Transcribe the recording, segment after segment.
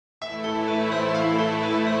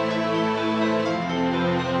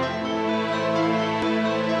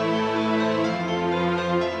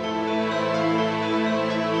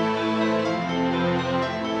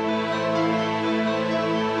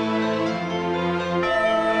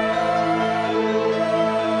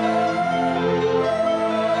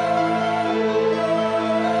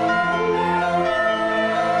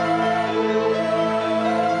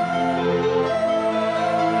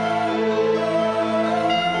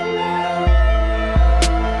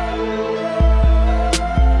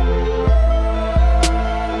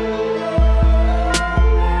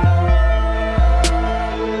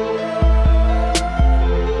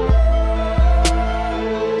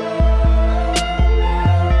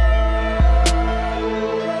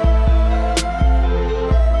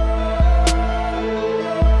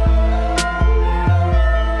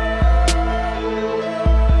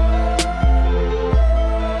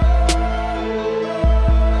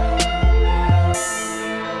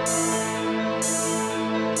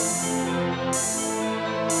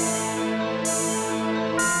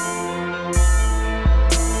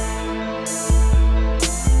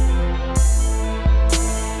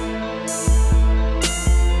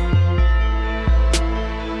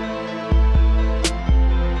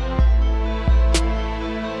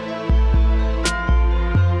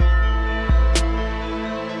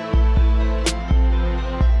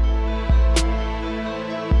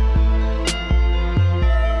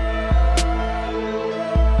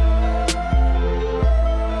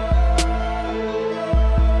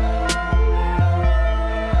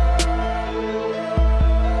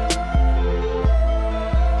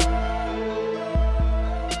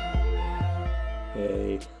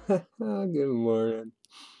Good morning.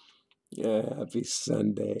 Yeah, happy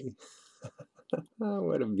Sunday. Oh,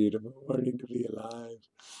 what a beautiful morning to be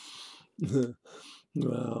alive.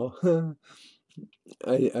 Well,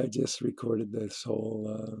 I just recorded this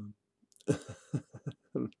whole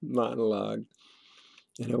monologue,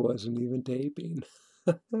 and it wasn't even taping.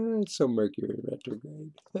 It's so Mercury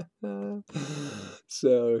retrograde.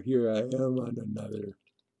 So here I am on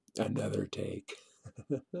another take.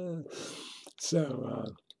 So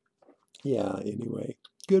yeah, anyway,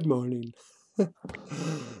 good morning.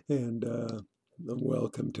 And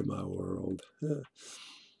welcome to my world.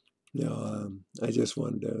 Now, I just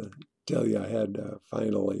wanted to tell you I had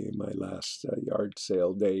finally my last yard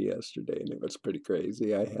sale day yesterday, and it was pretty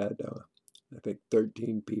crazy. I had, I think,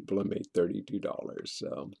 13 people and made $32.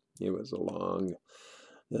 So it was a long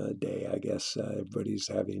day. I guess everybody's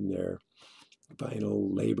having their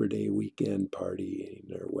final Labor Day weekend party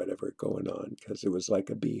or whatever going on because it was like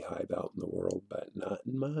a beehive out in the world, but not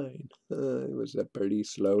in mine. It was a pretty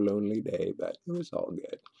slow, lonely day, but it was all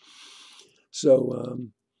good. So,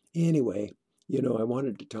 anyway, I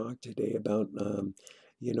wanted to talk today about,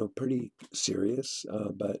 pretty serious,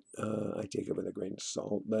 but I take it with a grain of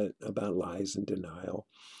salt, but about lies and denial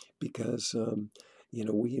because,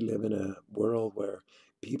 we live in a world where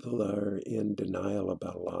people are in denial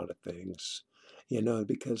about a lot of things,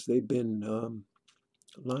 because they've been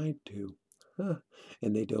lied to. Huh.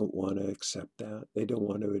 And they don't want to accept that. They don't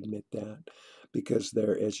want to admit that because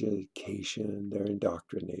their education, their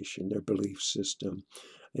indoctrination, their belief system,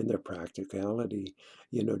 and their practicality,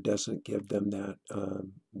 doesn't give them that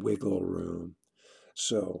wiggle room.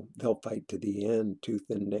 So they'll fight to the end, tooth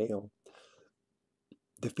and nail,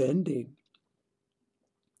 defending,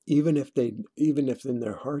 even if in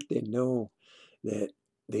their heart they know that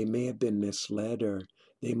they may have been misled or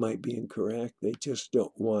they might be incorrect. They just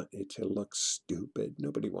don't want it to look stupid.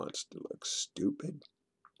 Nobody wants to look stupid.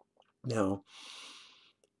 Now,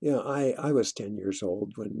 I was 10 years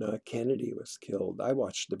old when Kennedy was killed. I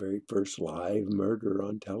watched the very first live murder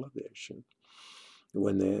on television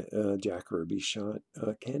when Jack Ruby shot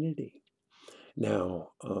Kennedy.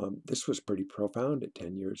 Now, this was pretty profound at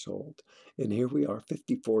 10 years old. And here we are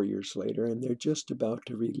 54 years later, and they're just about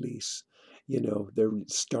to release, they're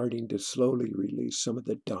starting to slowly release some of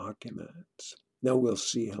the documents. Now we'll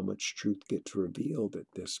see how much truth gets revealed at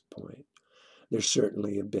this point. There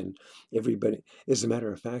certainly have been everybody. As a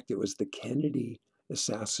matter of fact, it was the Kennedy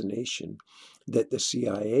assassination that the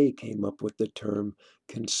CIA came up with the term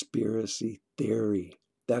conspiracy theory.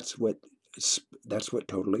 That's what that's what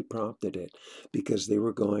totally prompted it because they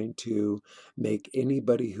were going to make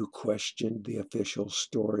anybody who questioned the official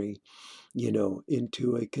story,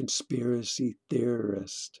 into a conspiracy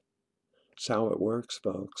theorist. That's how it works,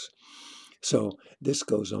 folks. So this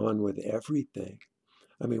goes on with everything.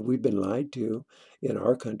 I mean, we've been lied to in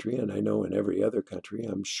our country, and I know in every other country,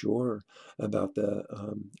 I'm sure, about the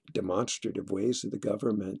demonstrative ways of the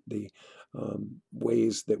government, the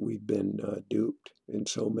ways that we've been duped in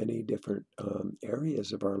so many different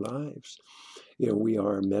areas of our lives. We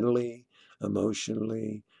are mentally,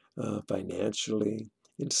 emotionally, financially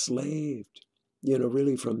enslaved,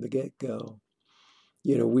 really from the get-go.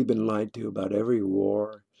 We've been lied to about every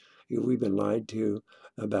war. We've been lied to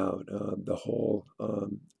about the whole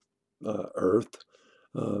Earth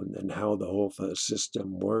and how the whole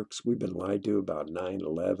system works. We've been lied to about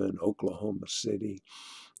 9/11, Oklahoma City,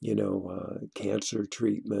 cancer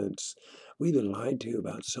treatments. We've been lied to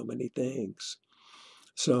about so many things.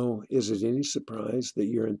 So, is it any surprise that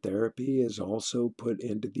urine therapy is also put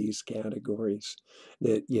into these categories?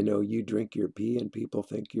 That, you drink your pee and people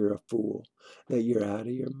think you're a fool, that you're out of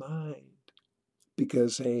your mind.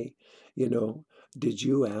 Because, hey, you know, did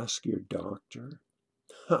you ask your doctor?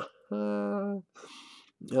 I'm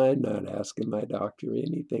not asking my doctor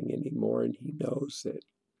anything anymore, and he knows it.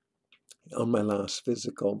 On my last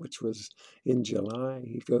physical, which was in July,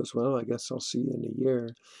 he goes, "Well, I guess I'll see you in a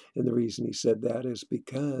year." And the reason he said that is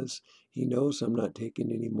because he knows I'm not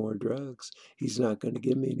taking any more drugs. He's not going to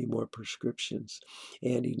give me any more prescriptions.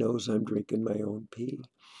 And he knows I'm drinking my own pee.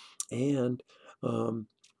 And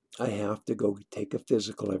I have to go take a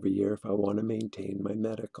physical every year if I want to maintain my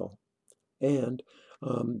medical. And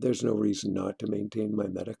there's no reason not to maintain my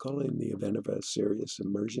medical in the event of a serious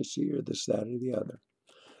emergency or this, that, or the other.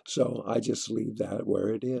 So I just leave that where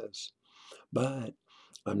it is. But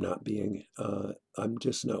I'm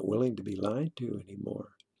just not willing to be lied to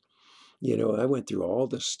anymore. I went through all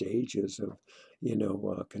the stages of,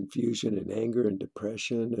 confusion and anger and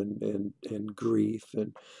depression and grief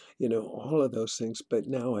and, all of those things. But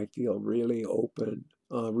now I feel really open,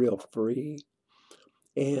 real free.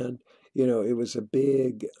 And it was a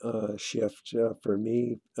big shift for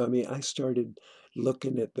me. I mean, I started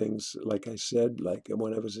looking at things, like I said, like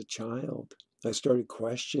when I was a child. I started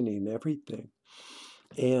questioning everything.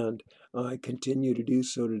 And I continue to do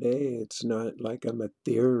so today. It's not like I'm a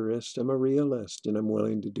theorist, I'm a realist, and I'm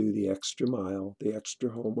willing to do the extra mile, the extra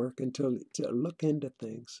homework, and to look into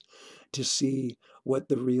things, to see what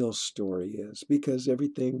the real story is, because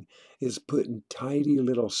everything is put in tidy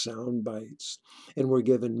little sound bites, and we're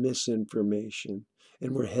given misinformation,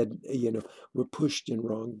 and we're pushed in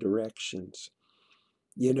wrong directions.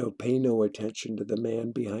 Pay no attention to the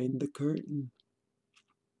man behind the curtain.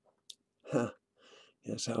 Huh,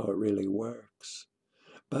 that's how it really works.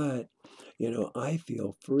 But, I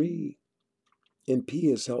feel free. And P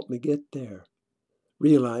has helped me get there.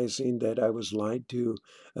 Realizing that I was lied to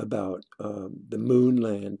about the moon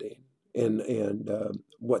landing and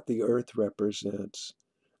what the earth represents.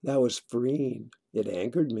 That was freeing. It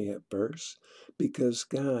angered me at first because,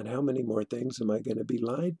 God, how many more things am I going to be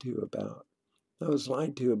lied to about? I was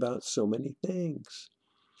lied to about so many things.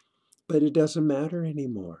 But it doesn't matter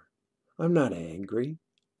anymore. I'm not angry.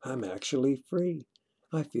 I'm actually free.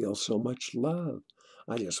 I feel so much love.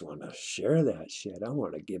 I just want to share that shit. I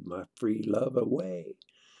want to give my free love away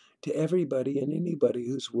to everybody and anybody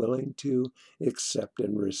who's willing to accept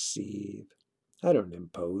and receive. I don't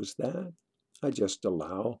impose that. I just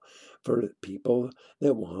allow for people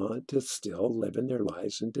that want to still live in their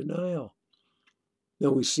lives in denial. Now,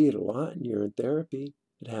 we see it a lot in urine therapy.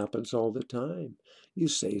 It happens all the time. You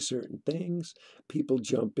say certain things, people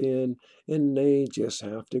jump in, and they just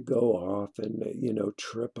have to go off and,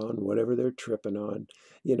 trip on whatever they're tripping on,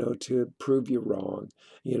 to prove you wrong.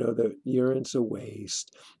 The urine's a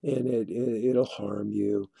waste, and it'll harm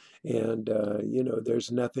you, and,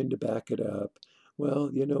 there's nothing to back it up. Well,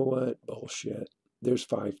 you know what? Bullshit. There's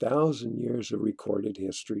 5,000 years of recorded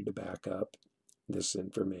history to back up this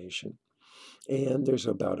information. And there's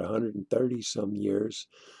about 130 some years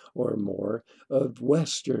or more of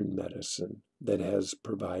Western medicine that has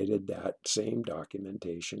provided that same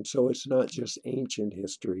documentation. So it's not just ancient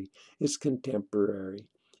history, it's contemporary.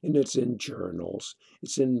 And it's in journals,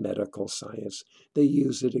 it's in medical science. They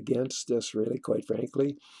use it against us, really, quite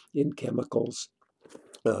frankly, in chemicals,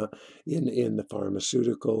 uh, in the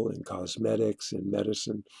pharmaceutical, in cosmetics, in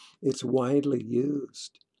medicine. It's widely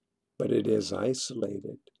used, but it is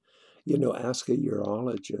isolated. Ask a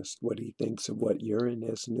urologist what he thinks of what urine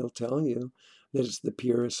is, and he'll tell you that it's the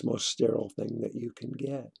purest, most sterile thing that you can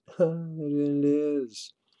get. It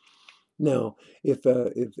is. Now, if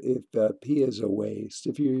pee is a waste,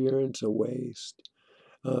 if your urine's a waste,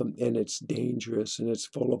 and it's dangerous and it's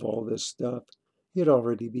full of all this stuff, you'd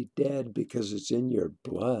already be dead because it's in your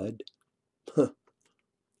blood.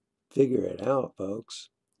 Figure it out, folks.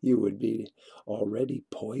 You would be already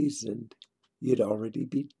poisoned. You'd already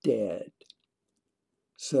be dead.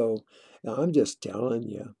 So I'm just telling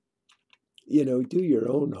you, do your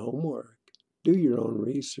own homework, do your own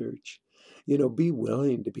research, be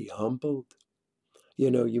willing to be humbled.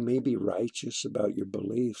 You may be righteous about your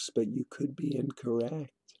beliefs, but you could be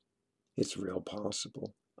incorrect. It's real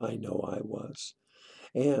possible. I know I was.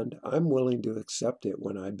 And I'm willing to accept it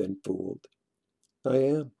when I've been fooled. I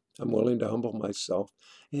am. I'm willing to humble myself.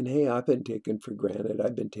 And hey, I've been taken for granted.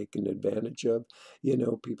 I've been taken advantage of.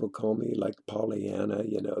 People call me like Pollyanna,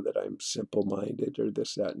 that I'm simple minded or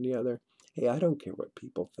this, that, and the other. Hey, I don't care what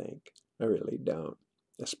people think. I really don't,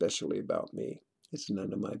 especially about me. It's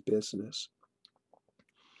none of my business.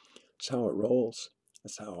 It's how it rolls.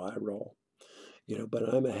 That's how I roll.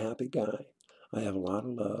 But I'm a happy guy. I have a lot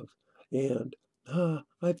of love. And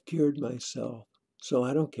I've cured myself. So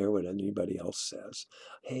I don't care what anybody else says.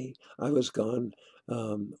 Hey, I was gone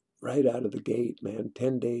right out of the gate, man.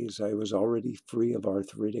 10 days, I was already free of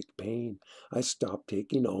arthritic pain. I stopped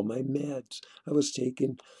taking all my meds. I was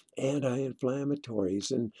taking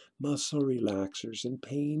anti-inflammatories and muscle relaxers and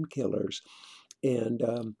painkillers and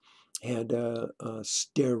had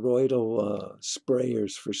steroidal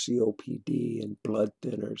sprayers for COPD and blood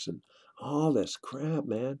thinners and all this crap,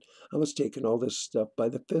 man. I was taking all this stuff by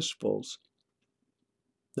the fistfuls.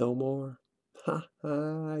 No more. Ha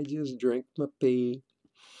ha, I just drink my pee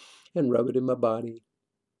and rub it in my body,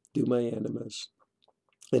 do my enemas.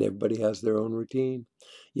 And everybody has their own routine.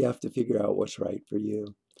 You have to figure out what's right for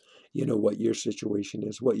you. What your situation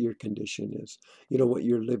is, what your condition is, what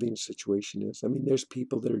your living situation is. I mean, there's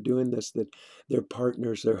people that are doing this, that their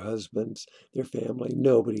partners, their husbands, their family,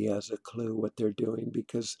 nobody has a clue what they're doing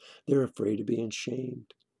because they're afraid of being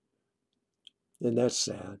shamed. And that's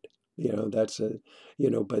sad.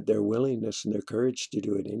 But their willingness and their courage to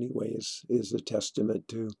do it anyway is a testament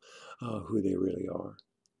to who they really are.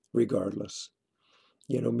 regardless.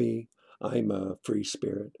 You know me, I'm a free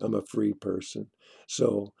spirit. I'm a free person.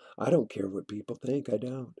 So I don't care what people think. I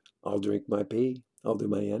don't. I'll drink my pee. I'll do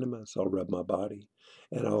my enemas. I'll rub my body.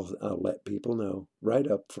 And I'll let people know right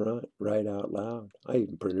up front, right out loud. I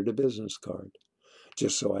even printed a business card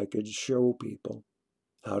just so I could show people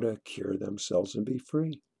how to cure themselves and be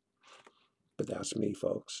free. But that's me,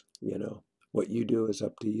 folks. You know, what you do is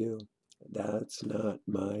up to you. That's not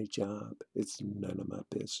my job. It's none of my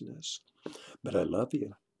business. But I love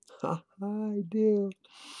you. Ha, I do.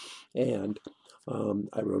 And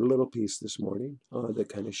I wrote a little piece this morning that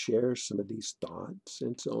kind of shares some of these thoughts.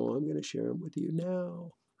 And so I'm going to share them with you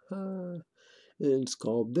now. And it's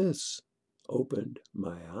called This Opened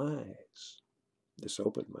My Eyes. This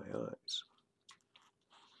opened my eyes.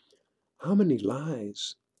 How many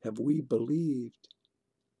lies have we believed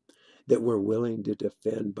that we're willing to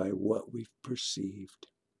defend by what we've perceived?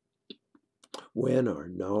 When our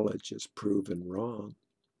knowledge is proven wrong,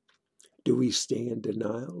 do we stay in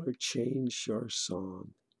denial or change our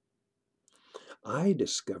song? I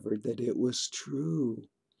discovered that it was true,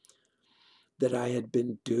 that I had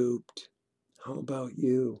been duped. How about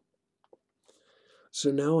you?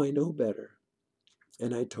 So now I know better,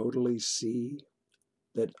 and I totally see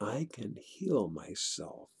that I can heal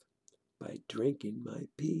myself by drinking my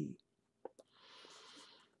pee.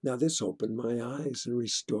 Now this opened my eyes and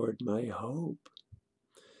restored my hope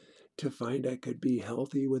to find I could be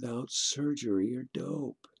healthy without surgery or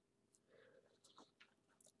dope.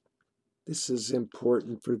 This is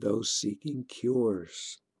important for those seeking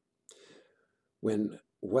cures, when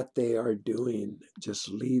what they are doing just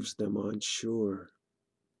leaves them unsure.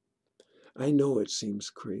 I know it seems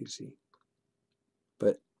crazy,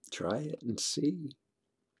 but try it and see.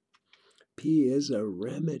 Pee is a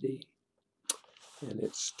remedy, and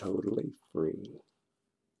it's totally free.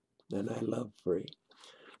 And I love free.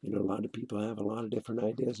 You know, a lot of people have a lot of different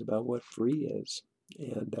ideas about what free is.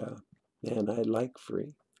 And man, I like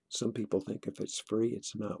free. Some people think if it's free,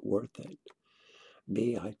 it's not worth it.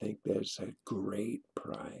 Me, I think there's a great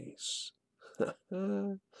price.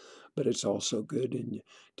 But it's also good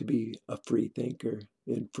to be a free thinker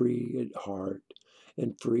and free at heart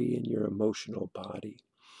and free in your emotional body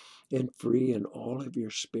and free in all of your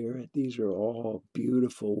spirit. These are all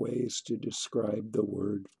beautiful ways to describe the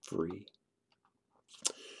word free.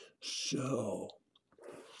 So,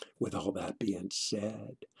 with all that being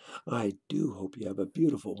said, I do hope you have a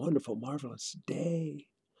beautiful, wonderful, marvelous day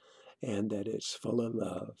and that it's full of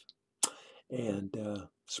love. And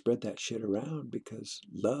spread that shit around, because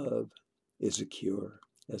love is a cure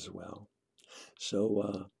as well.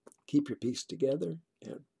 So keep your peace together,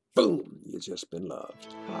 and boom, you've just been loved.